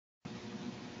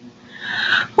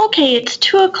Okay, it's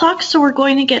 2 o'clock, so we're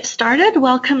going to get started.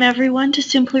 Welcome everyone to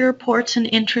Simply Reports An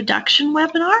Introduction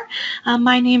webinar.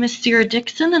 My name is Sarah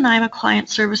Dixon and I'm a Client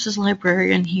Services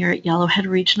Librarian here at Yellowhead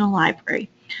Regional Library.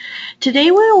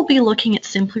 Today we will be looking at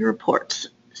Simply Reports.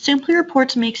 Simply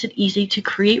Reports makes it easy to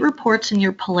create reports in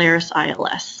your Polaris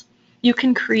ILS. You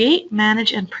can create,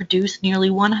 manage, and produce nearly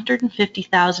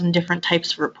 150,000 different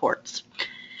types of reports.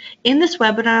 In this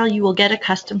webinar, you will get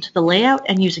accustomed to the layout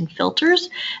and using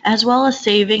filters, as well as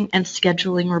saving and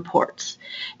scheduling reports.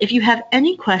 If you have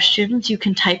any questions, you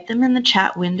can type them in the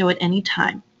chat window at any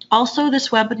time. Also, this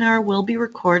webinar will be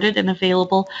recorded and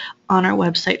available on our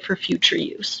website for future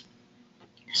use.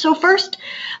 So first,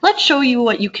 let's show you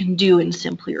what you can do in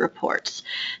Simply Reports.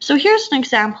 So here's an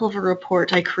example of a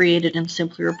report I created in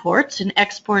Simply Reports and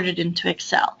exported into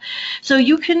Excel. So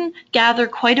you can gather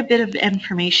quite a bit of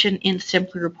information in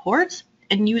Simply Reports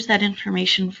and use that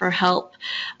information for help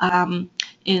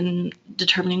in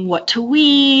determining what to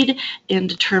weed, in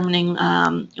determining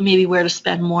maybe where to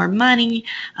spend more money,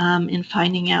 in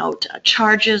finding out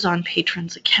charges on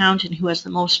patrons' account and who has the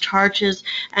most charges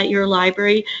at your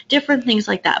library, different things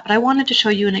like that. But I wanted to show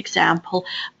you an example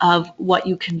of what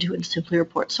you can do in Simply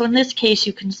Reports. So in this case,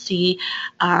 you can see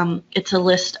it's a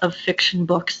list of fiction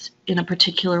books in a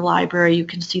particular library. You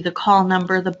can see the call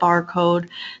number, the barcode,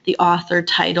 the author,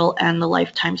 title, and the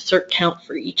lifetime cert count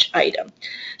for each item.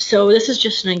 So this is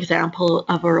just an example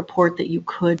of a report that you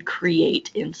could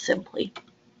create in Simply.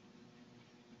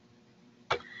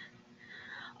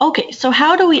 Okay, so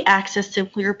how do we access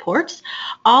Simply Reports?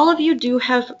 All of you do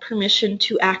have permission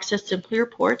to access Simply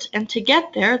Reports, and to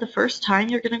get there, the first time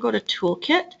you're going to go to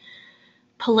Toolkit,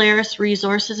 Polaris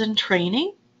Resources and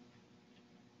Training,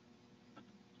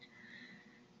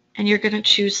 and you're going to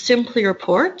choose Simply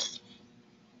Reports.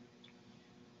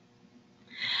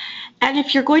 And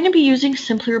if you're going to be using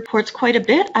Simply Reports quite a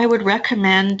bit, I would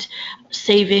recommend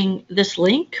saving this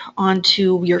link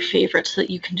onto your favorites so that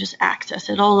you can just access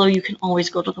it, although you can always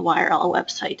go to the YRL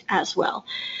website as well.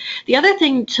 The other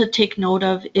thing to take note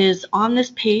of is on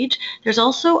this page, there's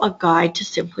also a guide to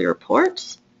Simply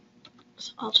Reports.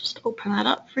 So I'll just open that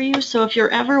up for you. So if you're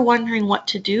ever wondering what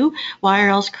to do,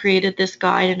 YRL's created this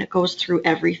guide and it goes through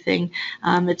everything.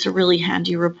 It's a really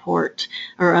handy report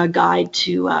or a guide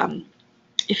to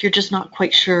if you're just not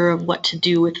quite sure of what to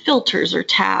do with filters or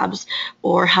tabs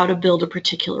or how to build a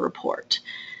particular report.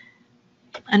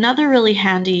 Another really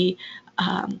handy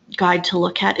guide to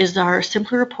look at is our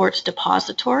Simply Reports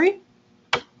depository.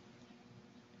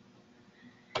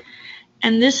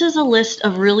 And this is a list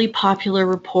of really popular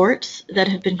reports that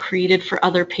have been created for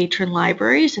other patron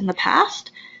libraries in the past.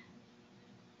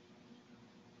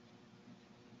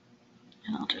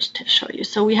 And I'll just show you.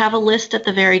 So we have a list at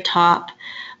the very top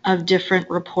of different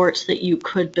reports that you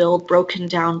could build, broken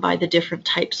down by the different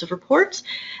types of reports,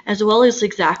 as well as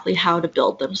exactly how to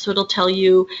build them. So it'll tell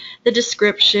you the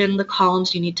description, the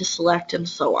columns you need to select, and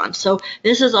so on. So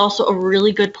this is also a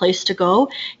really good place to go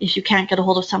if you can't get a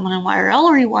hold of someone in YRL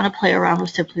or you want to play around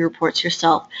with Simply Reports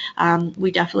yourself.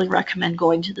 We definitely recommend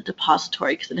going to the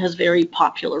depository because it has very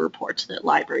popular reports that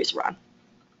libraries run.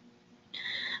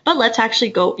 But let's actually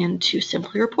go into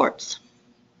Simply Reports.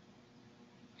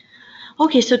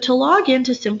 Okay, so to log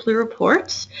into Simply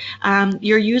Reports,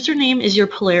 your username is your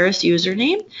Polaris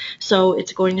username. So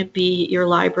it's going to be your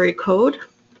library code,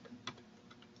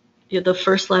 the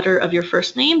first letter of your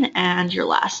first name, and your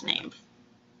last name.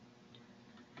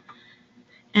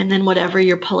 And then whatever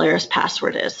your Polaris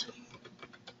password is.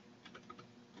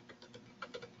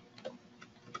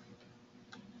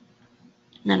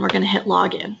 And then we're going to hit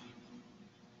login.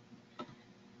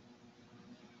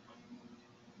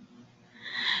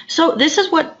 So this is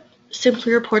what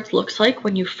Simply Reports looks like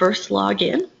when you first log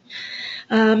in.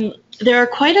 There are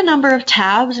quite a number of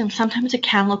tabs and sometimes it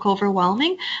can look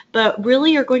overwhelming, but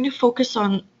really you're going to focus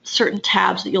on certain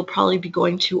tabs that you'll probably be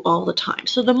going to all the time.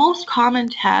 So the most common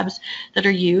tabs that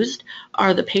are used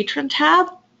are the Patron tab,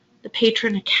 the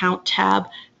Patron Account tab,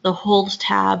 the Holds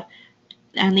tab,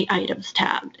 and the Items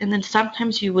tab. And then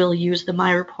sometimes you will use the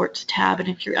My Reports tab, and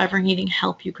if you're ever needing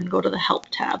help, you can go to the Help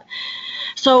tab.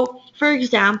 So, for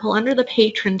example, under the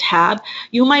Patron tab,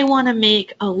 you might want to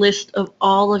make a list of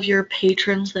all of your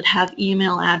patrons that have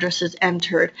email addresses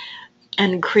entered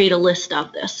and create a list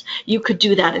of this. You could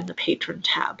do that in the Patron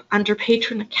tab. Under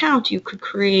Patron Account, you could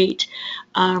create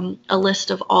a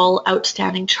list of all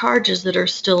outstanding charges that are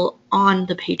still on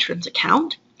the patron's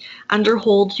account. Under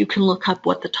holds, you can look up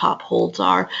what the top holds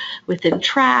are within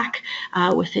track,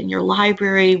 within your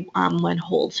library, when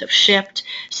holds have shipped,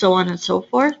 so on and so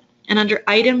forth. And under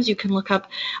items, you can look up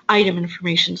item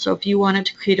information. So if you wanted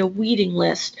to create a weeding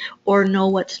list or know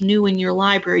what's new in your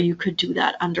library, you could do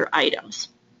that under items.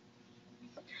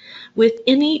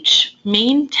 Within each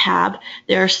main tab,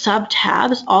 there are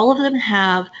sub-tabs. All of them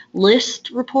have list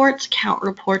reports, count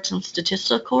reports, and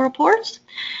statistical reports.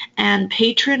 And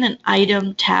patron and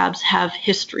item tabs have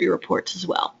history reports as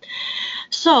well.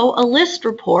 So a list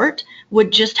report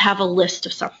would just have a list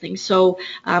of something. So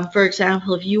for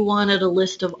example, if you wanted a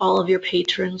list of all of your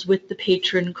patrons with the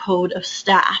patron code of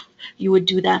staff, you would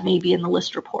do that maybe in the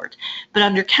list report. But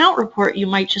under count report, you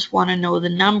might just want to know the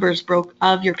numbers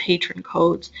of your patron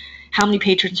codes, how many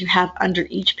patrons you have under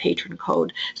each patron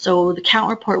code. So the count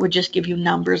report would just give you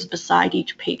numbers beside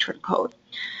each patron code.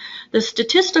 The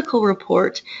statistical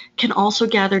report can also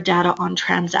gather data on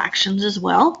transactions as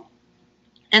well.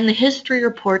 And the history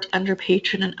report under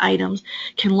patron and items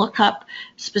can look up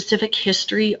specific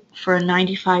history for a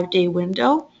 95-day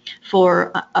window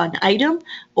for an item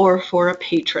or for a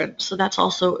patron. So that's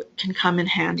also can come in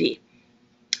handy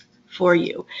for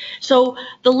you. So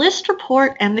the list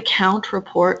report and the count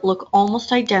report look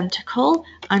almost identical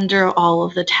under all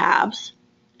of the tabs.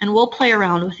 And we'll play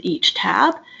around with each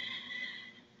tab.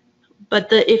 But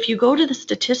if you go to the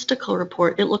statistical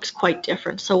report, it looks quite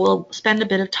different. So we'll spend a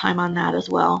bit of time on that as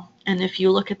well. And if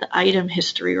you look at the item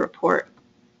history report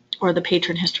or the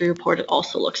patron history report, it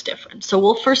also looks different. So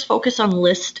we'll first focus on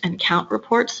list and count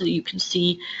reports so you can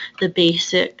see the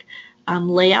basic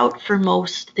layout for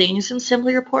most things in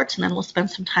SimplyReports, and then we'll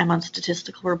spend some time on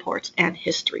statistical reports and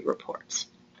history reports.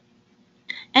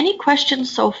 Any questions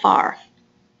so far?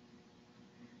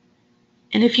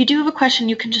 And if you do have a question,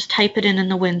 you can just type it in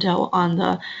the window on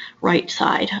the right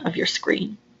side of your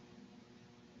screen.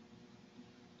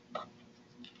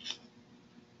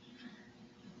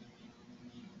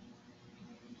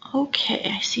 Okay,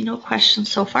 I see no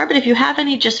questions so far, but if you have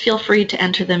any, just feel free to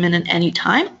enter them in at any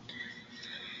time.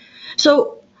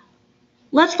 So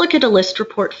let's look at a list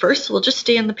report first. We'll just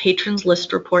stay in the Patrons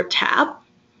List Report tab.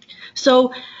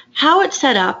 So how it's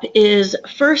set up is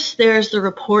first there's the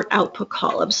report output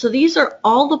column. So these are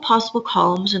all the possible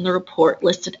columns in the report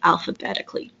listed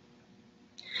alphabetically.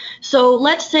 So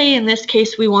let's say in this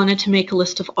case we wanted to make a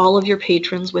list of all of your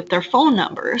patrons with their phone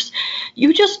numbers.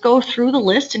 You just go through the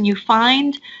list and you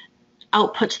find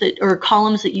outputs or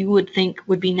columns that you would think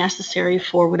would be necessary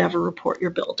for whatever report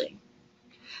you're building.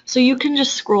 So you can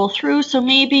just scroll through. So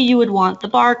maybe you would want the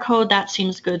barcode. That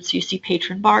seems good. So you see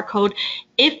patron barcode.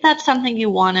 If that's something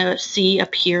you want to see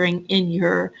appearing in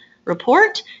your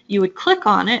report, you would click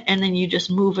on it and then you just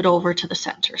move it over to the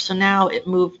center. So now it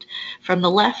moved from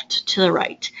the left to the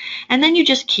right. And then you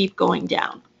just keep going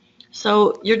down.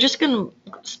 So you're just going to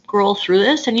scroll through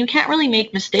this and you can't really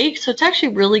make mistakes. So it's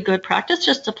actually really good practice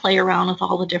just to play around with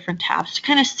all the different tabs to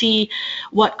kind of see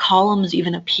what columns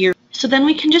even appear. So then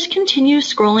we can just continue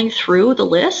scrolling through the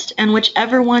list, and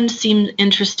whichever one seems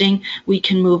interesting, we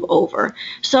can move over.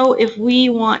 So if we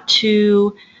want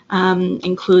to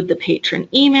include the patron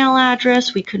email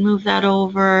address, we could move that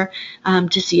over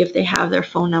to see if they have their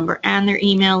phone number and their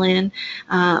email in.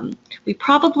 We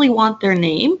probably want their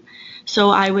name. So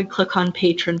I would click on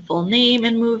patron full name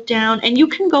and move down. And you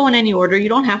can go in any order. You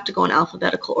don't have to go in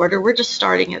alphabetical order. We're just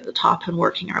starting at the top and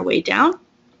working our way down.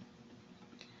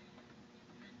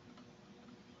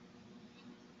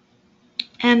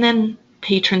 And then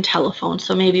patron telephone,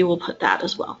 so maybe we'll put that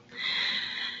as well.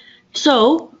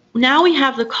 So now we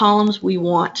have the columns we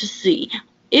want to see.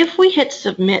 If we hit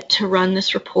submit to run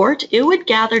this report, it would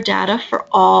gather data for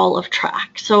all of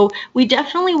track. So we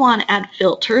definitely want to add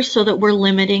filters so that we're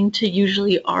limiting to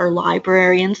usually our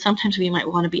librarians. Sometimes we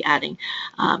might want to be adding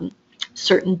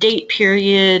certain date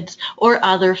periods or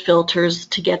other filters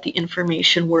to get the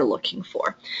information we're looking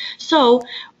for. So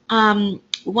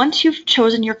once you've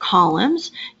chosen your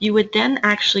columns, you would then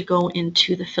actually go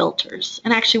into the filters.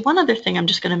 And actually one other thing I'm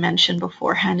just going to mention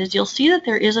beforehand is you'll see that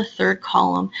there is a third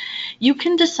column. You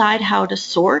can decide how to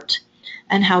sort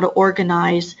and how to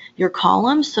organize your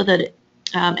columns so that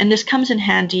and this comes in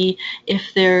handy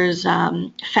if there's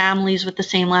families with the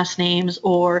same last names,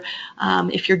 or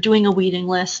if you're doing a weeding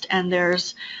list and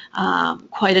there's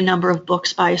quite a number of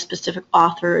books by a specific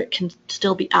author, it can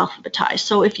still be alphabetized.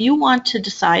 So if you want to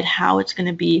decide how it's going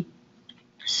to be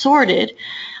sorted,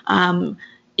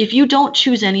 if you don't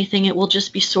choose anything, it will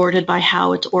just be sorted by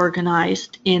how it's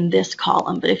organized in this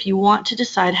column. But if you want to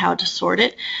decide how to sort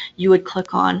it, you would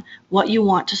click on what you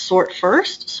want to sort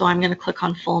first. So I'm going to click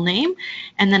on full name,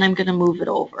 and then I'm going to move it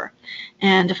over.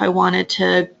 And if I wanted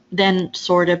to then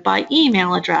sort it by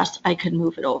email address, I could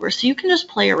move it over. So you can just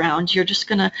play around. You're just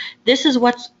gonna,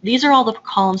 these are all the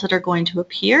columns that are going to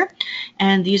appear,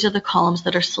 and these are the columns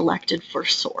that are selected for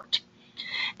sort.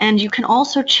 And you can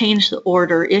also change the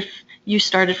order if you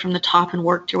started from the top and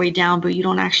worked your way down, but you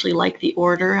don't actually like the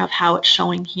order of how it's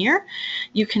showing here.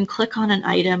 You can click on an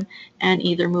item and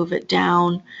either move it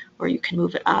down or you can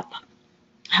move it up,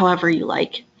 however you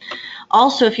like.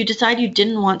 Also, if you decide you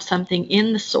didn't want something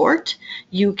in the sort,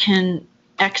 you can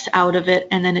X out of it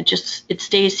and then it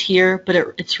stays here, but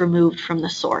it's removed from the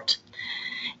sort.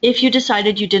 If you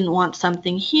decided you didn't want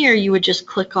something here, you would just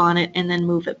click on it and then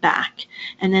move it back.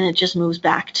 And then it just moves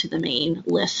back to the main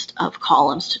list of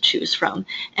columns to choose from.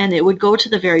 And it would go to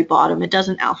the very bottom. It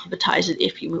doesn't alphabetize it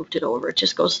if you moved it over. It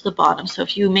just goes to the bottom. So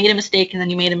if you made a mistake and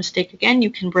then you made a mistake again, you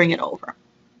can bring it over.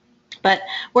 But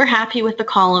we're happy with the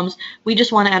columns. We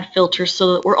just want to add filters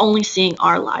so that we're only seeing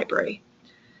our library.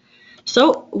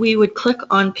 So we would click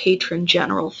on Patron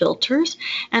General Filters.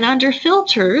 And under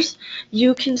Filters,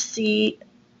 you can see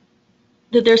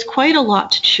that there's quite a lot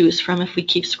to choose from if we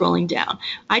keep scrolling down.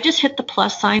 I just hit the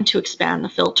plus sign to expand the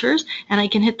filters, and I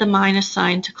can hit the minus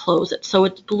sign to close it. So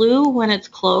it's blue when it's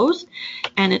closed,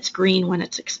 and it's green when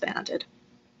it's expanded.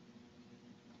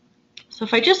 So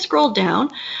if I just scroll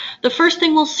down, the first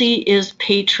thing we'll see is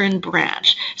Patron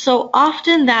Branch. So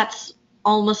often that's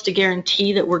almost a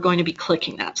guarantee that we're going to be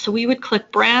clicking that. So we would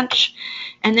click Branch,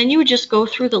 and then you would just go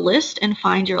through the list and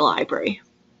find your library.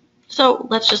 So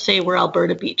let's just say we're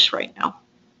Alberta Beach right now.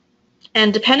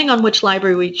 And depending on which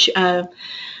library we choose,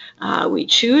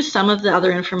 some of the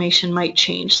other information might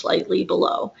change slightly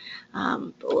below.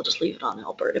 But we'll just leave it on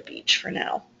Alberta Beach for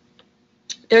now.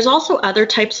 There's also other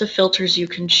types of filters you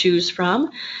can choose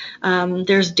from.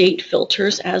 There's date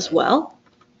filters as well.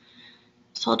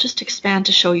 So I'll just expand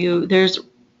to show you. There's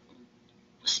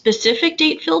specific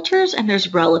date filters and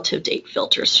there's relative date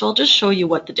filters. So I'll just show you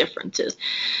what the difference is.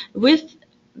 With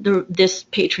this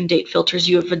patron date filters,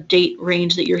 you have a date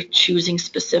range that you're choosing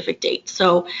specific dates.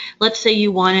 So let's say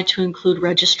you wanted to include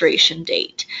registration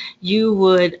date. You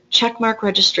would check mark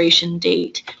registration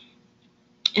date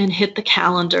and hit the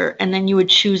calendar, and then you would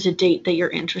choose a date that you're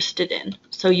interested in.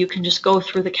 So you can just go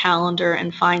through the calendar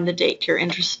and find the date you're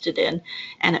interested in,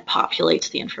 and it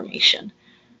populates the information.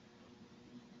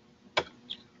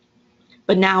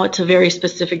 But now it's a very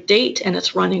specific date and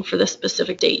it's running for this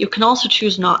specific date. You can also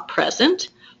choose not present.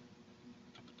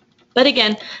 But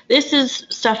again, this is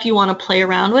stuff you want to play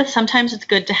around with. Sometimes it's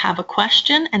good to have a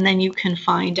question and then you can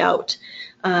find out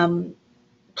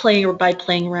by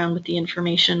playing around with the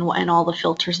information and all the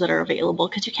filters that are available,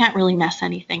 because you can't really mess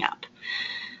anything up.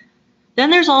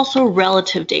 Then there's also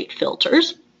relative date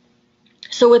filters.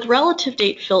 So with relative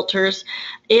date filters,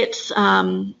 it's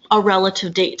a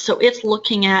relative date. So it's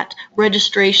looking at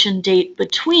registration date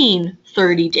between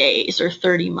 30 days or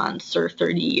 30 months or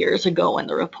 30 years ago in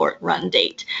the report run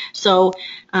date. So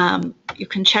you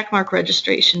can check mark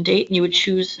registration date and you would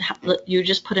choose, you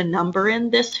just put a number in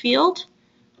this field.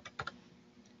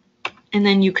 And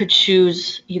then you could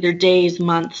choose either days,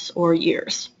 months, or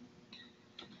years.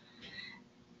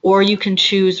 Or you can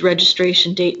choose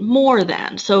registration date more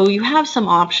than. So you have some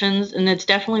options, and it's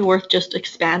definitely worth just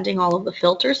expanding all of the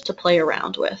filters to play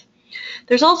around with.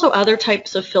 There's also other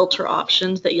types of filter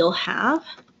options that you'll have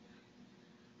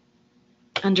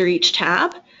under each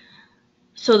tab.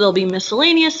 So there'll be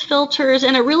miscellaneous filters,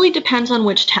 and it really depends on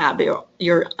which tab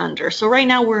you're under. So right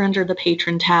now we're under the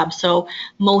patron tab, so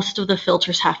most of the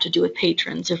filters have to do with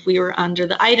patrons. If we were under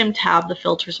the item tab, the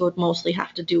filters would mostly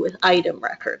have to do with item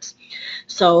records.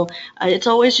 So it's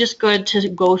always just good to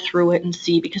go through it and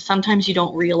see, because sometimes you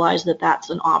don't realize that that's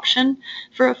an option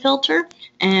for a filter,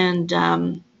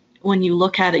 and when you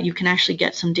look at it, you can actually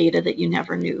get some data that you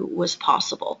never knew was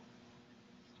possible.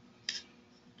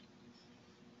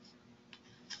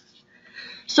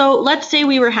 So let's say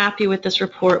we were happy with this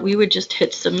report. We would just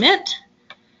hit submit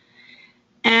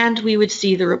and we would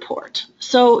see the report.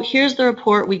 So here's the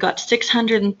report. We got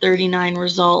 639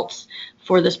 results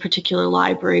for this particular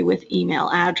library with email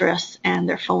address and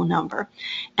their phone number.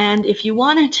 And if you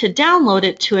wanted to download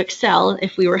it to Excel,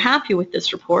 if we were happy with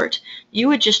this report, you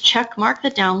would just check mark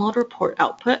the download report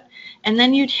output, and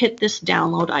then you'd hit this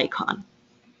download icon.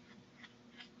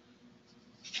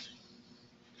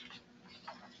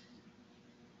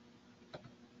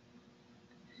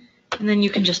 And then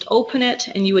you can just open it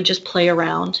and you would just play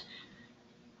around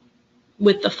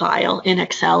with the file in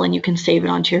Excel, and you can save it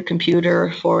onto your computer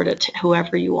or forward it to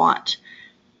whoever you want.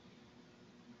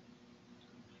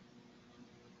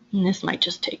 And this might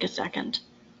just take a second.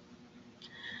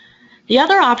 The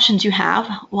other options you have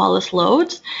while this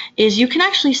loads is you can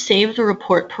actually save the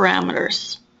report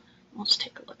parameters. Let's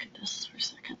take a look at this for a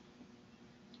second.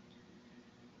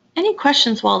 Any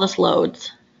questions while this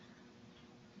loads?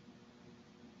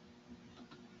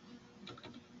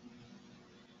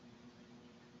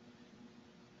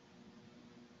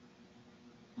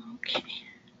 Okay.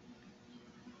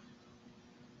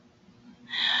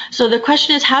 So the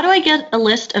question is, how do I get a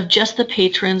list of just the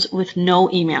patrons with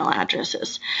no email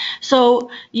addresses?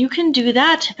 So you can do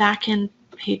that back in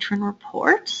patron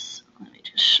reports. Let me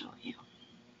just show you.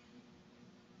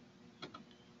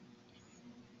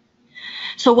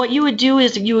 So what you would do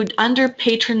is you would, under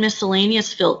patron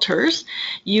miscellaneous filters,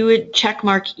 you would check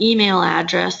mark email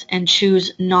address and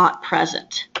choose not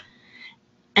present.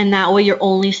 And that way you're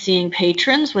only seeing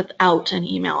patrons without an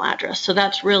email address. So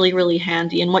that's really, really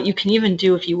handy. And what you can even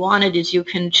do if you wanted is you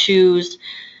can choose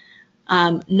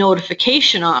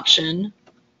notification option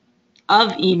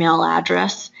of email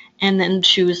address and then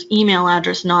choose email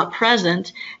address not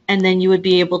present. And then you would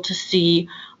be able to see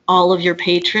all of your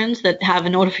patrons that have a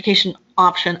notification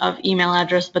option of email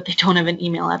address, but they don't have an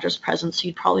email address present. So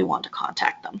you'd probably want to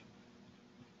contact them.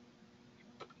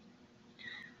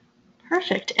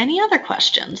 Perfect. Any other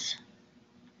questions?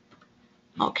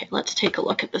 Okay, let's take a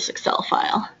look at this Excel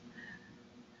file.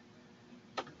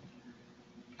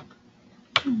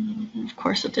 Of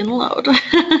course it didn't load.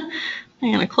 I'm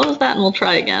going to close that and we'll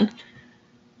try again.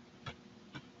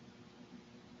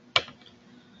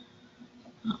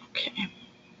 Okay.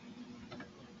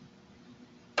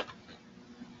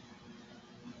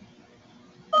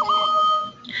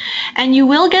 And you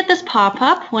will get this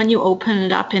pop-up when you open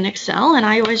it up in Excel, and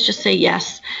I always just say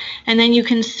yes. And then you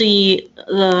can see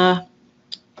the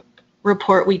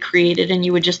report we created, and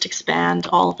you would just expand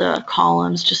all the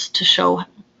columns just to show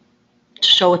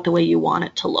it the way you want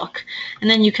it to look. And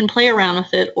then you can play around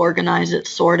with it, organize it,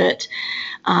 sort it,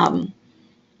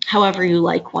 however you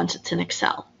like once it's in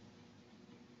Excel.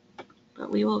 But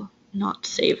we will not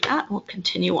save that. We'll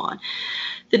continue on.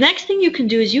 The next thing you can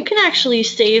do is you can actually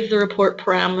save the report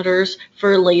parameters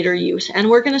for later use. And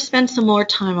we're going to spend some more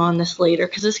time on this later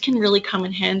because this can really come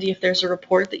in handy if there's a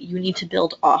report that you need to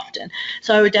build often.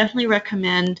 So I would definitely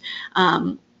recommend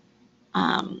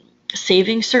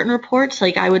saving certain reports.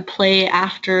 Like I would play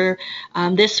after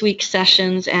this week's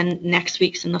sessions and next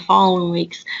week's and the following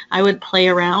weeks. I would play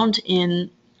around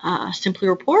in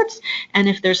SimplyReports, and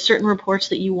if there's certain reports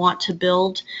that you want to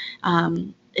build,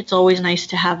 it's always nice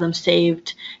to have them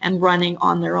saved and running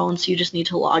on their own, so you just need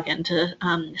to log into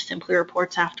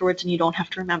SimplyReports afterwards and you don't have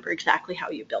to remember exactly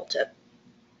how you built it.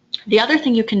 The other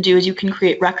thing you can do is you can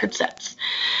create record sets.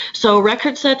 So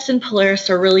record sets in Polaris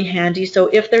are really handy. So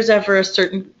if there's ever a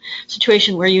certain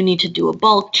situation where you need to do a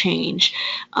bulk change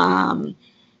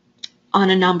on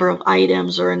a number of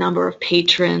items or a number of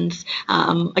patrons.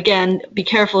 Again, be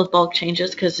careful with bulk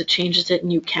changes because it changes it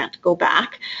and you can't go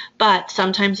back. But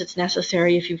sometimes it's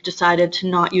necessary if you've decided to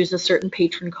not use a certain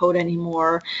patron code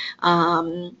anymore.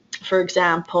 For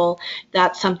example,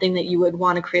 that's something that you would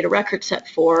want to create a record set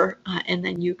for, and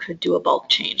then you could do a bulk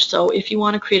change. So if you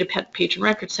want to create a patron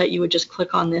record set, you would just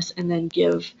click on this and then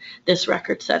give this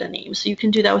record set a name. So you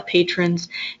can do that with patrons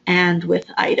and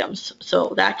with items.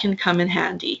 So that can come in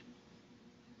handy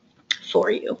for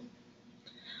you.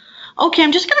 Okay,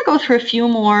 I'm just going to go through a few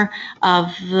more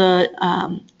of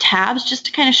the tabs just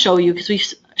to kind of show you, because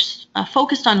we've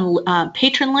focused on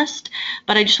patron list,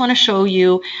 but I just want to show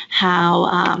you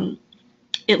how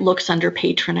it looks under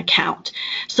patron account.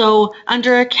 So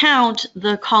under account,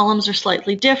 the columns are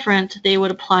slightly different. They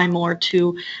would apply more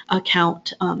to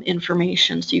account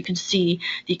information. So you can see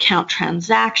the account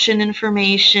transaction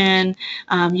information.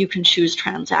 You can choose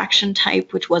transaction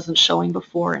type, which wasn't showing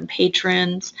before in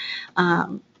patrons.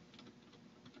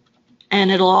 And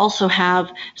it'll also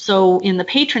have, so in the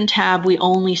patron tab, we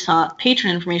only saw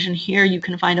patron information. Here you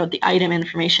can find out the item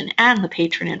information and the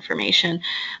patron information,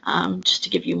 just to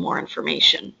give you more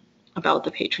information about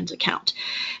the patron's account.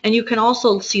 And you can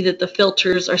also see that the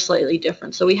filters are slightly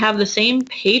different. So we have the same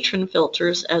patron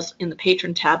filters as in the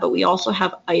patron tab, but we also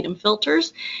have item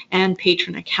filters and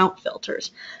patron account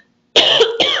filters.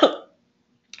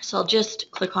 So I'll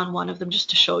just click on one of them just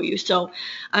to show you. So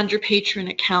under patron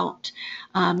account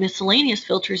miscellaneous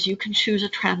filters, you can choose a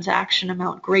transaction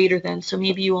amount greater than. So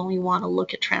maybe you only want to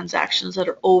look at transactions that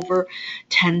are over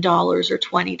 $10 or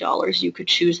 $20. You could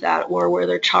choose that, or where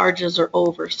their charges are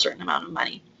over a certain amount of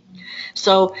money.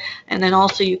 So, and then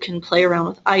also you can play around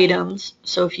with items.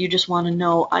 So if you just want to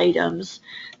know items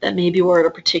that maybe were at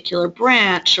a particular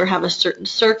branch or have a certain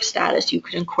circ status, you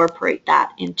could incorporate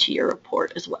that into your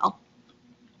report as well.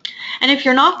 And if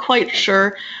you're not quite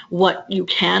sure what you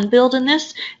can build in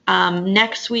this,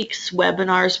 next week's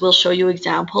webinars will show you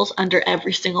examples under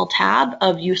every single tab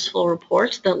of useful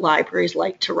reports that libraries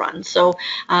like to run. So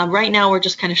right now we're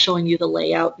just kind of showing you the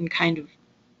layout and kind of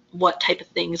what type of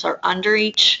things are under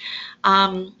each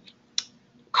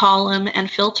column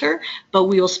and filter, but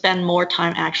we will spend more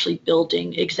time actually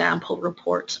building example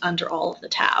reports under all of the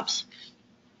tabs.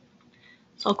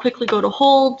 So I'll quickly go to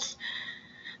holds.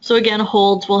 So again,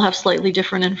 holds will have slightly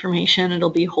different information. It'll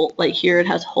be hold, like here it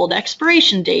has hold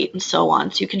expiration date and so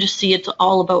on. So you can just see it's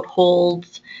all about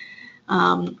holds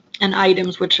and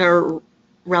items which are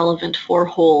relevant for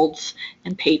holds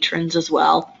and patrons as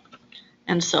well,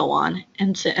 and so on.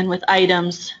 And with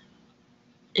items,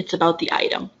 it's about the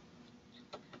item.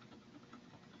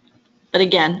 But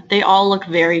again, they all look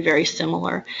very, very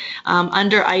similar.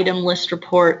 Under item list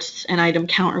reports and item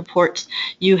count reports,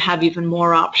 you have even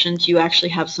more options. You actually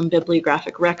have some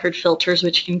bibliographic record filters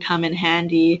which can come in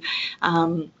handy,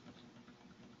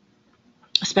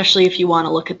 especially if you want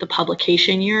to look at the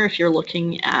publication year, if you're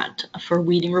looking at for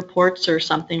weeding reports or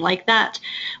something like that,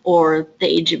 or the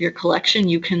age of your collection,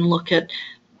 you can look at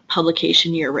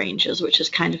publication year ranges, which is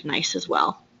kind of nice as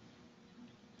well.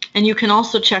 And you can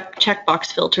also check checkbox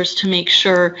filters to make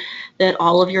sure that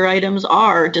all of your items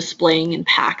are displaying in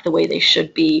pack the way they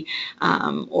should be,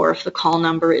 or if the call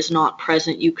number is not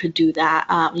present, you could do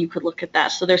that. You could look at that.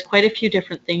 So there's quite a few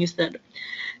different things that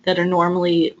are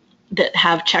normally that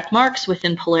have check marks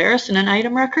within Polaris in an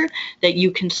item record that you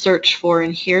can search for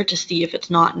in here to see if it's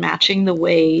not matching the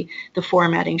way the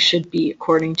formatting should be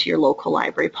according to your local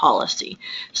library policy.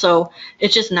 So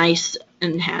it's just nice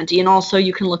and handy. And also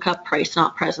you can look up price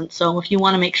not present. So if you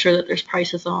want to make sure that there's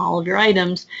prices on all of your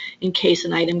items in case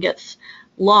an item gets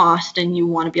lost and you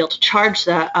want to be able to charge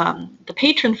that the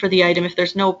patron for the item, if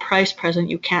there's no price present,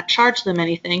 you can't charge them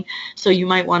anything. So you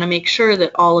might want to make sure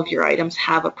that all of your items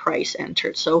have a price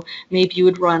entered. So maybe you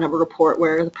would run a report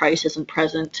where the price isn't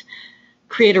present,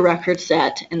 create a record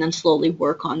set, and then slowly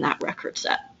work on that record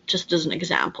set, just as an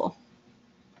example.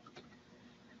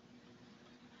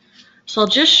 So I'll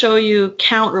just show you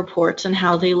count reports and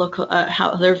how they look,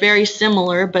 how they're very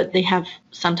similar, but they have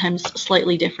sometimes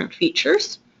slightly different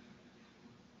features.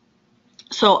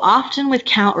 So often with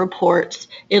count reports,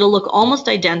 it'll look almost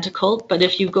identical, but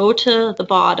if you go to the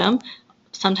bottom,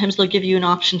 sometimes they'll give you an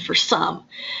option for sum.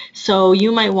 So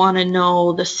you might want to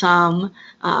know the sum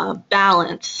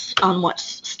balance on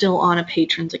what's still on a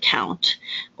patron's account,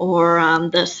 or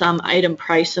the sum item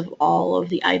price of all of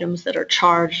the items that are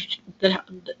charged, that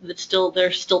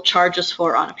there's still charges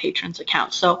for on a patron's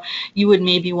account. So you would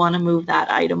maybe want to move that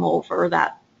item over,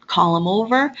 that column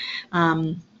over,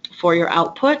 for your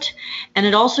output. And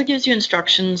it also gives you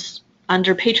instructions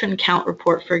under patron count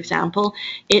report, for example.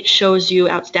 It shows you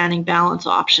outstanding balance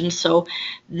options. So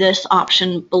this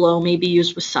option below may be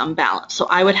used with sum balance. So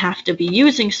I would have to be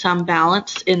using sum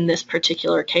balance in this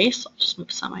particular case. I'll just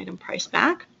move sum item price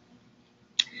back.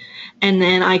 And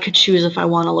then I could choose if I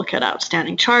want to look at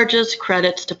outstanding charges,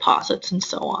 credits, deposits, and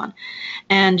so on.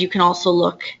 And you can also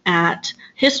look at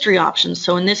history options.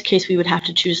 So in this case, we would have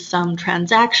to choose some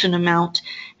transaction amount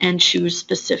and choose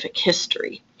specific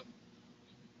history.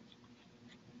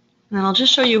 And then I'll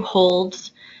just show you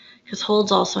holds, because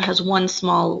holds also has one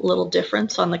small little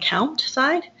difference on the count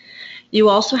side. You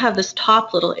also have this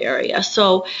top little area.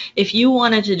 So if you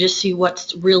wanted to just see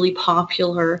what's really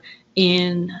popular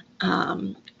in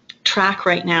track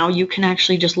right now, you can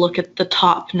actually just look at the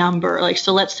top number. Like,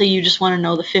 so let's say you just want to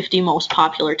know the 50 most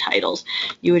popular titles.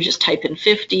 You would just type in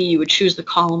 50, you would choose the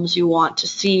columns you want to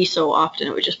see. So often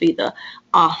it would just be the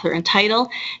author and title,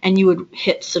 and you would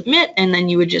hit submit, and then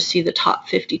you would just see the top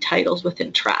 50 titles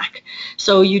within track.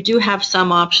 So you do have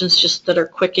some options just that are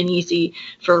quick and easy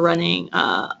for running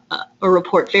a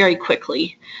report very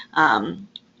quickly under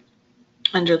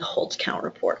the holds count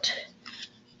report.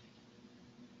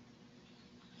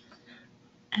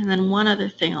 And then one other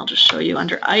thing I'll just show you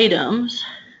under items,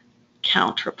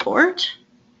 count report.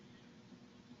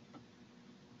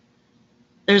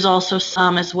 There's also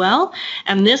sum as well.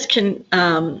 And this can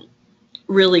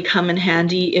really come in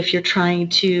handy if you're trying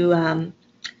to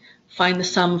find the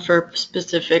sum for a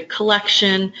specific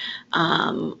collection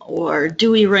or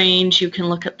Dewey range. You can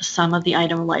look at the sum of the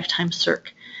item lifetime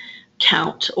circ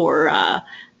count, or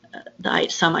the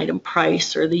sum item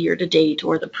price, or the year to date,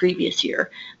 or the previous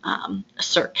year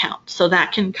circ count. So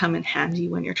that can come in handy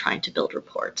when you're trying to build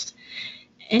reports.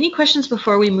 Any questions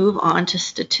before we move on to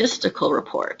statistical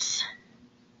reports?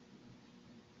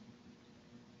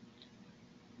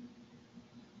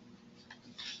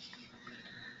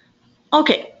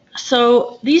 Okay,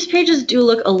 so these pages do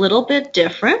look a little bit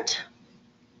different.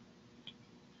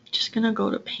 Just going to go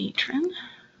to patron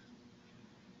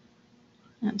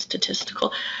and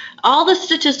statistical. All the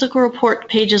statistical report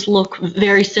pages look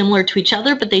very similar to each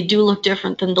other, but they do look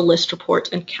different than the list reports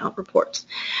and count reports.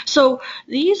 So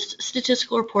these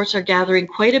statistical reports are gathering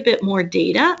quite a bit more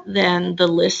data than the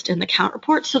list and the count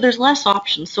reports, so there's less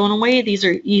options. So in a way, these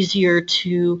are easier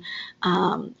to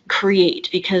create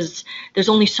because there's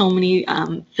only so many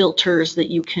filters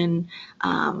that you can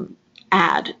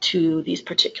add to these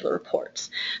particular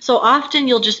reports. So often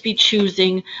you'll just be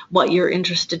choosing what you're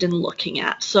interested in looking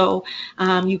at. So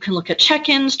you can look at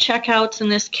check-ins, checkouts in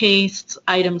this case,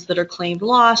 items that are claimed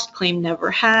lost, claimed never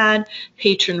had,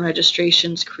 patron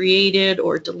registrations created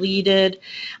or deleted.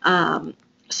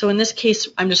 So in this case,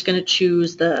 I'm just going to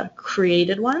choose the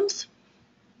created ones.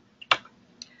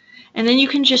 And then you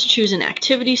can just choose an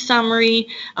activity summary,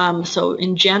 so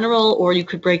in general, or you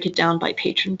could break it down by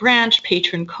patron branch,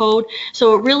 patron code.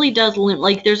 So it really does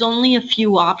like there's only a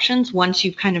few options once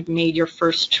you've kind of made your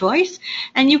first choice,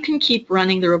 and you can keep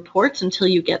running the reports until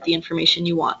you get the information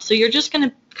you want. So you're just going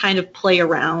to kind of play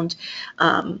around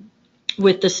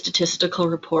with the statistical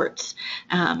reports.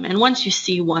 And once you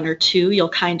see one or two, you'll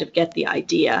kind of get the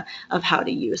idea of how to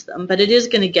use them. But it is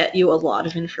going to get you a lot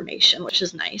of information, which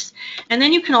is nice. And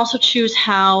then you can also choose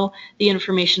how the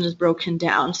information is broken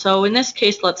down. So in this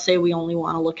case, let's say we only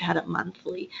want to look at it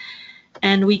monthly.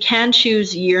 And we can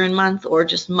choose year and month or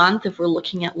just month if we're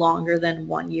looking at longer than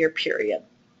 1 year period.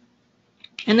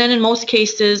 And then in most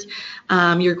cases,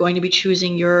 you're going to be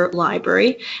choosing your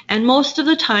library, and most of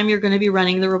the time you're going to be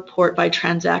running the report by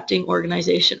transacting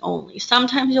organization only.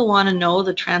 Sometimes you'll want to know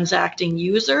the transacting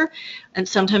user, and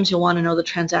sometimes you'll want to know the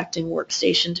transacting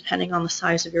workstation depending on the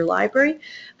size of your library,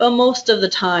 but most of the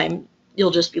time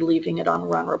you'll just be leaving it on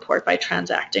run report by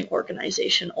transacting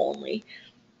organization only.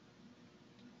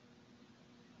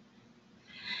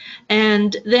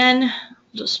 And then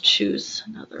just choose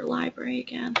another library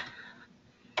again.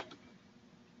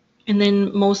 And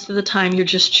then most of the time you're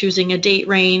just choosing a date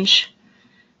range.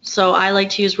 So I like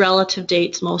to use relative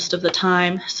dates most of the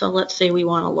time. So let's say we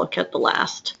want to look at the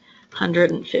last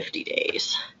 150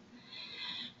 days.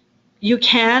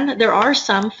 There are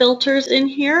some filters in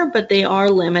here, but they are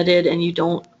limited and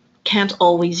you can't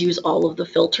always use all of the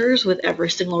filters with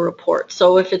every single report.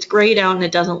 So if it's grayed out and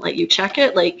it doesn't let you check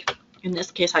it, like in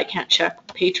this case I can't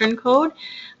check patron code,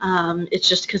 it's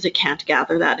just because it can't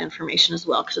gather that information as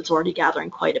well because it's already gathering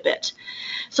quite a bit.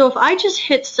 So if I just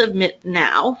hit submit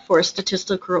now for a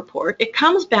statistical report, it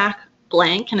comes back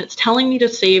blank and it's telling me to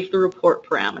save the report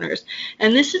parameters.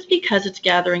 And this is because it's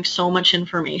gathering so much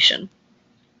information.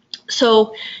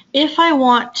 So if I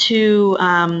want to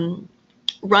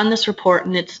run this report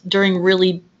and it's during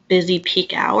really busy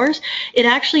peak hours, it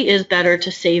actually is better to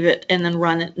save it and then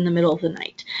run it in the middle of the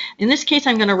night. In this case,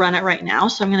 I'm going to run it right now,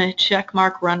 so I'm going to check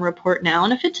mark run report now,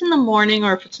 and if it's in the morning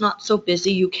or if it's not so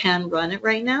busy, you can run it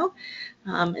right now,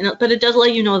 but it does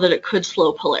let you know that it could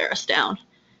slow Polaris down.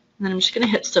 And then I'm just going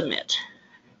to hit submit.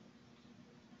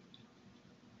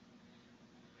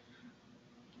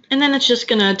 And then it's just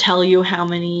going to tell you how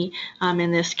many,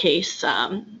 in this case,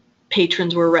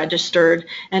 patrons were registered,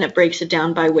 and it breaks it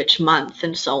down by which month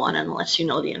and so on and lets you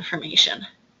know the information.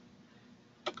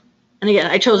 And again,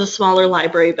 I chose a smaller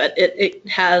library, but it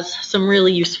has some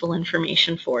really useful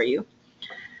information for you.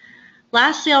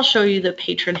 Lastly, I'll show you the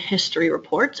patron history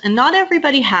reports, and not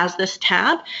everybody has this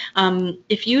tab.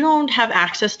 If you don't have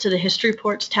access to the history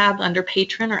reports tab under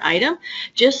patron or item,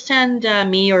 just send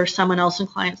me or someone else in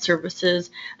client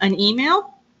services an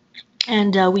email,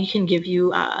 and we can give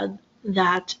you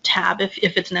that tab if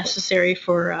it's necessary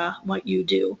for what you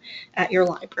do at your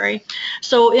library.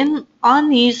 So on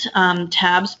these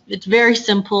tabs, it's very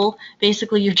simple.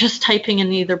 Basically, you're just typing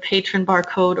in either patron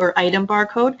barcode or item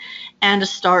barcode and a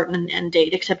start and an end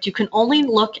date, except you can only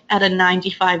look at a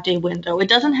 95-day window. It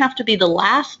doesn't have to be the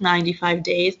last 95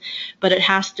 days, but it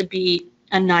has to be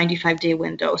a 95-day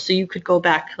window. So you could go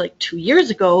back like 2 years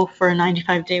ago for a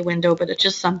 95-day window, but it's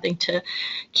just something to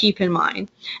keep in mind.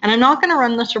 And I'm not going to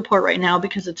run this report right now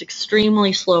because it's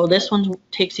extremely slow. This one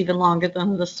takes even longer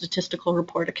than the statistical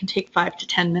report. It can take 5 to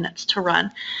 10 minutes to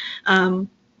run,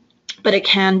 but it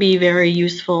can be very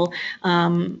useful.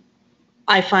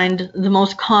 I find the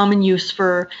most common use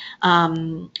for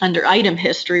under item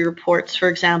history reports, for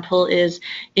example, is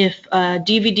if a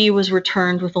DVD was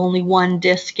returned with only 1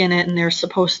 disc in it and there's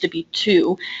supposed to be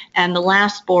 2, and the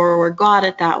last borrower got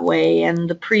it that way and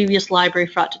the previous library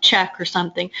forgot to check or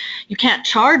something, you can't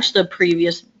charge the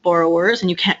previous borrowers and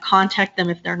you can't contact them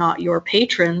if they're not your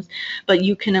patrons, but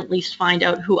you can at least find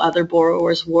out who other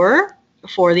borrowers were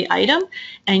for the item,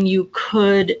 and you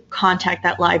could contact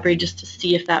that library just to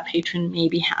see if that patron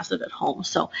maybe has it at home.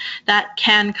 So that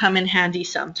can come in handy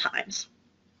sometimes.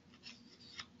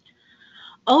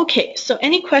 Okay, so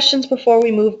any questions before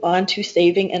we move on to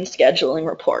saving and scheduling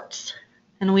reports?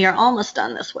 And we are almost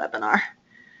done this webinar.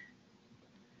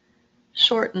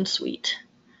 Short and sweet.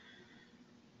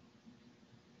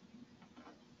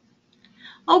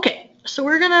 Okay, so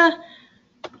we're going to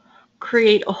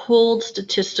create a hold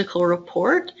statistical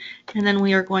report, and then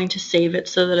we are going to save it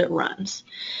so that it runs.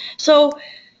 So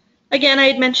again, I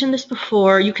had mentioned this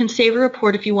before, you can save a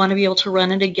report if you want to be able to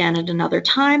run it again at another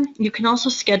time. You can also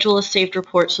schedule a saved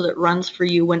report so that it runs for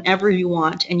you whenever you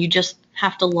want, and you just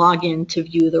have to log in to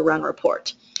view the run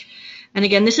report. And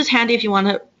again, this is handy if you want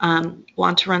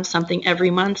to run something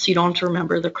every month, so you don't have to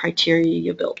remember the criteria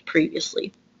you built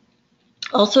previously.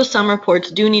 Also, some reports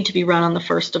do need to be run on the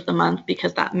first of the month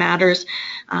because that matters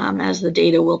as the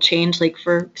data will change. Like,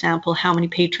 for example, how many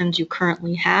patrons you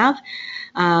currently have.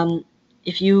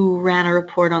 If you ran a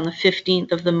report on the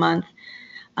 15th of the month,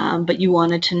 but you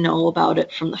wanted to know about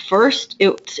it from the 1st,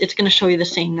 it's going to show you the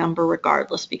same number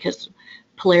regardless, because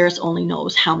Polaris only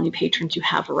knows how many patrons you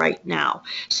have right now.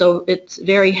 So it's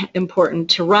very important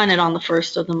to run it on the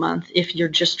 1st of the month if you're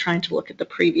just trying to look at the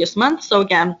previous month. So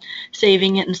again,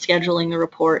 saving it and scheduling the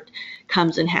report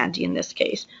comes in handy in this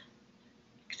case.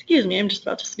 Excuse me, I'm just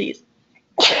about to sneeze.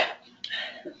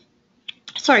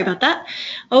 Sorry about that.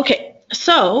 Okay,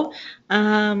 so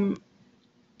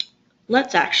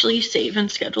let's actually save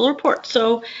and schedule a report.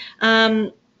 So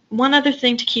one other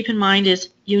thing to keep in mind is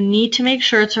you need to make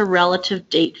sure it's a relative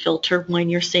date filter when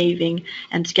you're saving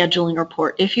and scheduling a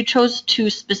report. If you chose two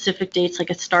specific dates, like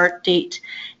a start date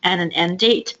and an end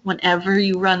date, whenever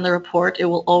you run the report, it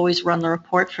will always run the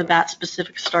report for that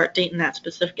specific start date and that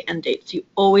specific end date. So you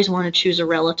always want to choose a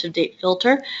relative date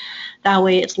filter. That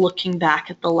way it's looking back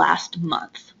at the last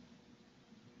month.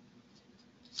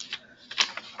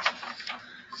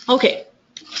 Okay.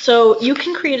 So you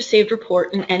can create a saved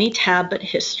report in any tab but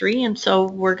history, and so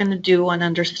we're going to do one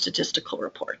under statistical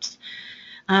reports.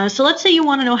 So let's say you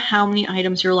want to know how many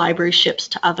items your library ships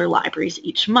to other libraries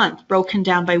each month, broken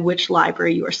down by which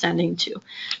library you are sending to.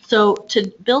 So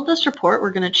to build this report, we're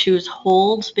going to choose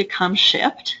holds become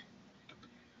shipped,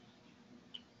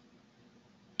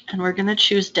 and we're going to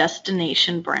choose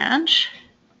destination branch.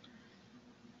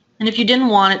 And if you didn't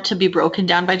want it to be broken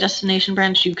down by destination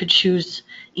branch, you could choose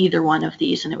either one of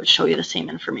these and it would show you the same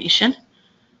information.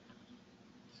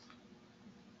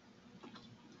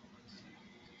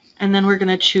 And then we're going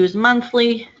to choose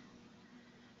monthly,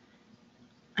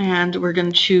 and we're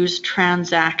going to choose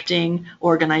transacting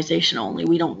organization only.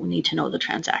 We don't need to know the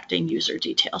transacting user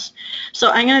details.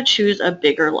 So I'm going to choose a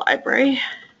bigger library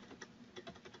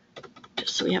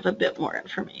just so we have a bit more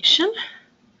information.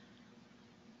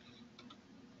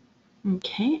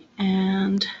 Okay,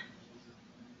 and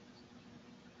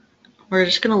we're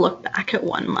just going to look back at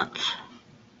 1 month.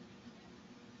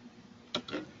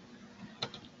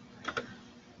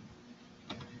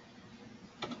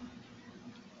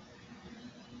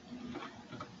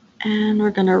 And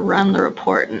we're going to run the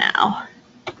report now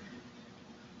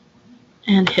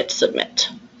and hit submit.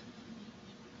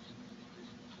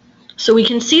 So we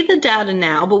can see the data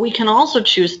now, but we can also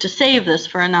choose to save this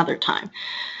for another time.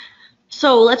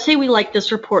 So let's say we like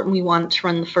this report and we want it to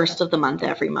run the 1st of the month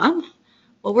every month.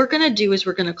 What we're going to do is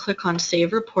we're going to click on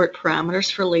Save Report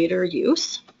Parameters for later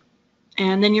use,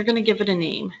 and then you're going to give it a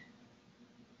name.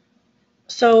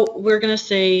 So we're going to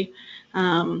say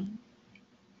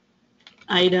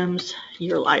items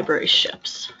your library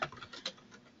ships,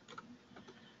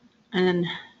 and then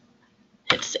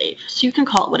hit save. So you can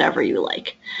call it whatever you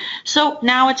like. So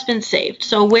now it's been saved.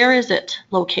 So where is it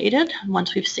located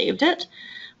once we've saved it?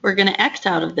 We're going to X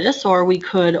out of this, or we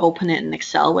could open it in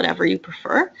Excel, whatever you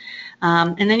prefer.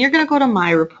 And then you're going to go to My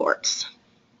Reports.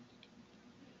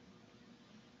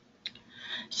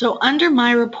 So under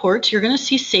My Reports, you're going to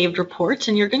see Saved Reports,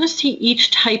 and you're going to see each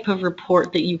type of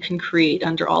report that you can create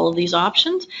under all of these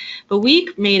options. But we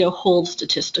made a Hold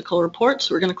Statistical report,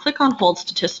 so we're going to click on Hold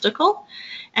Statistical,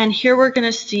 and here we're going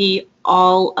to see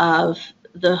all of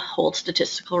the Hold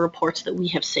Statistical reports that we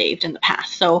have saved in the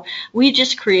past. So we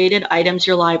just created items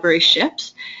your library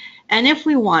ships, and if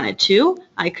we wanted to,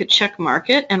 I could check mark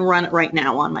it and run it right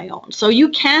now on my own. So you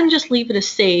can just leave it as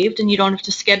saved and you don't have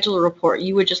to schedule a report.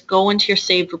 You would just go into your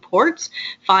saved reports,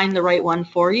 find the right one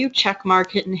for you, check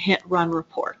mark it, and hit run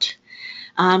report.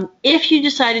 If you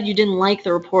decided you didn't like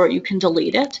the report, you can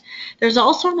delete it. There's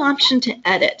also an option to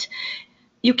edit.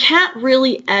 you can't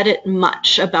really edit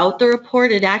much about the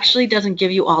report. It actually doesn't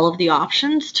give you all of the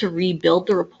options to rebuild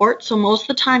the report. So most of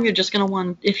the time you're just going to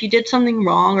want, if you did something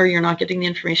wrong or you're not getting the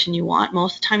information you want,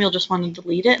 most of the time you'll just want to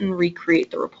delete it and recreate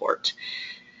the report.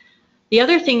 The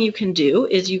other thing you can do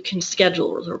is you can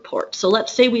schedule the report. So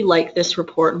let's say we like this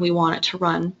report and we want it to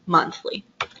run monthly.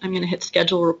 I'm going to hit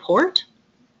schedule report.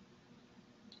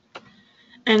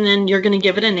 And then you're going to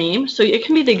give it a name. So it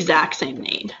can be the exact same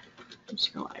name.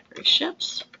 Library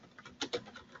ships.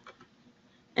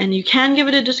 And you can give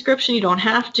it a description, you don't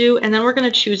have to, and then we're going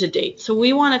to choose a date. So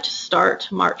we want it to start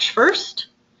March 1st,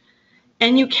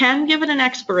 and you can give it an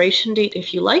expiration date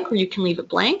if you like, or you can leave it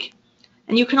blank.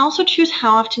 And you can also choose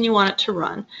how often you want it to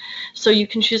run. So you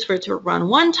can choose for it to run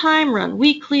one time, run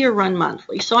weekly, or run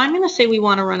monthly. So I'm going to say we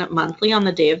want to run it monthly on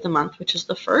the day of the month, which is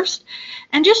the 1st,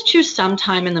 and just choose some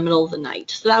time in the middle of the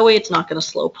night. So that way it's not going to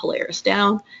slow Polaris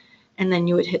down. And then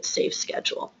you would hit Save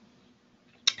Schedule.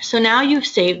 So now you've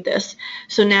saved this.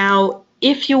 So now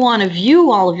if you want to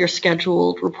view all of your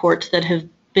scheduled reports that have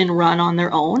been run on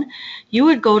their own, you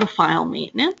would go to File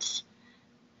Maintenance,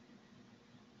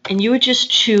 and you would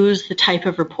just choose the type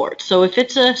of report. So if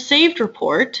it's a saved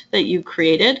report that you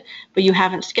created, but you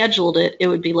haven't scheduled it, it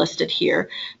would be listed here.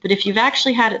 But if you've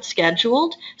actually had it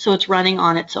scheduled, so it's running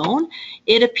on its own,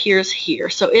 it appears here.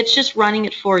 So it's just running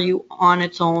it for you on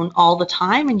its own all the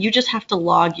time, and you just have to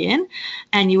log in,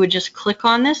 and you would just click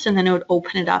on this, and then it would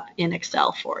open it up in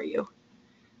Excel for you.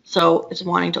 So it's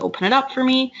wanting to open it up for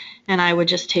me, and I would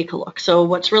just take a look. So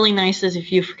what's really nice is if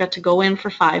you forget to go in for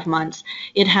 5 months,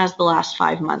 it has the last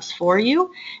 5 months for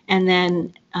you, and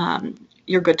then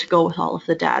you're good to go with all of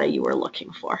the data you were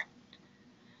looking for.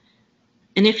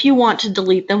 And if you want to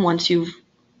delete them once you've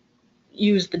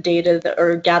used the data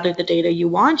or gathered the data you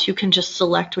want, you can just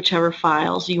select whichever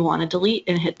files you want to delete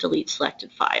and hit Delete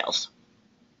Selected Files.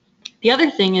 The other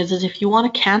thing is if you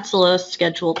want to cancel a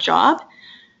scheduled job,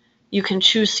 you can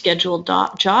choose scheduled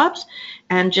jobs,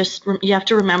 and just you have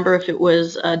to remember if it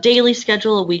was a daily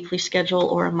schedule, a weekly schedule,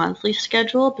 or a monthly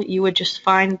schedule, but you would just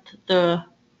find the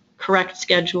correct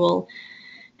schedule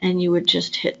and you would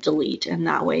just hit delete, and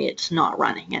that way it's not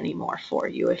running anymore for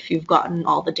you if you've gotten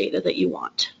all the data that you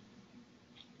want.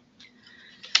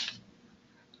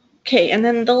 Okay, and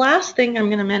then the last thing I'm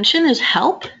going to mention is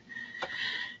help.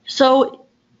 So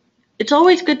it's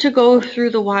always good to go through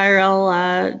the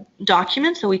YRL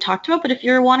documents that we talked about, but if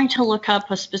you're wanting to look up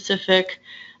a specific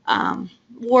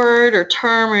word or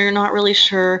term, or you're not really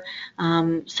sure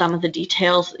some of the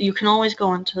details, you can always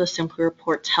go into the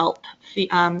SimplyReports help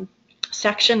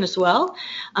section as well.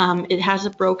 It has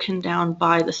it broken down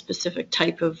by the specific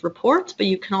type of reports, but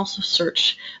you can also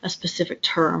search a specific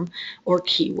term or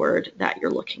keyword that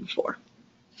you're looking for.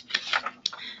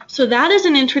 So that is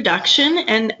an introduction,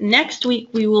 and next week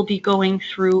we will be going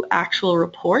through actual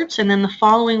reports, and then the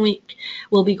following week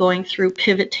we'll be going through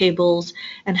pivot tables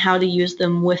and how to use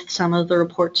them with some of the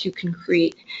reports you can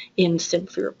create in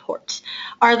SimplyReports.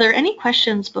 Are there any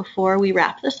questions before we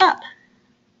wrap this up?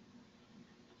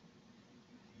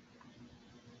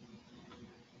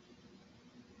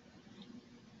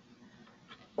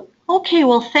 Okay,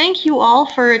 well, thank you all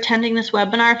for attending this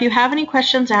webinar. If you have any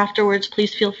questions afterwards,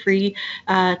 please feel free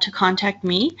to contact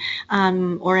me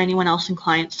or anyone else in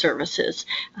client services.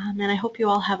 And I hope you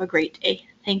all have a great day.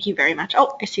 Thank you very much.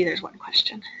 Oh, I see there's one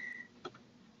question.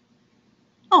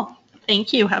 Oh,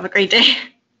 thank you. Have a great day.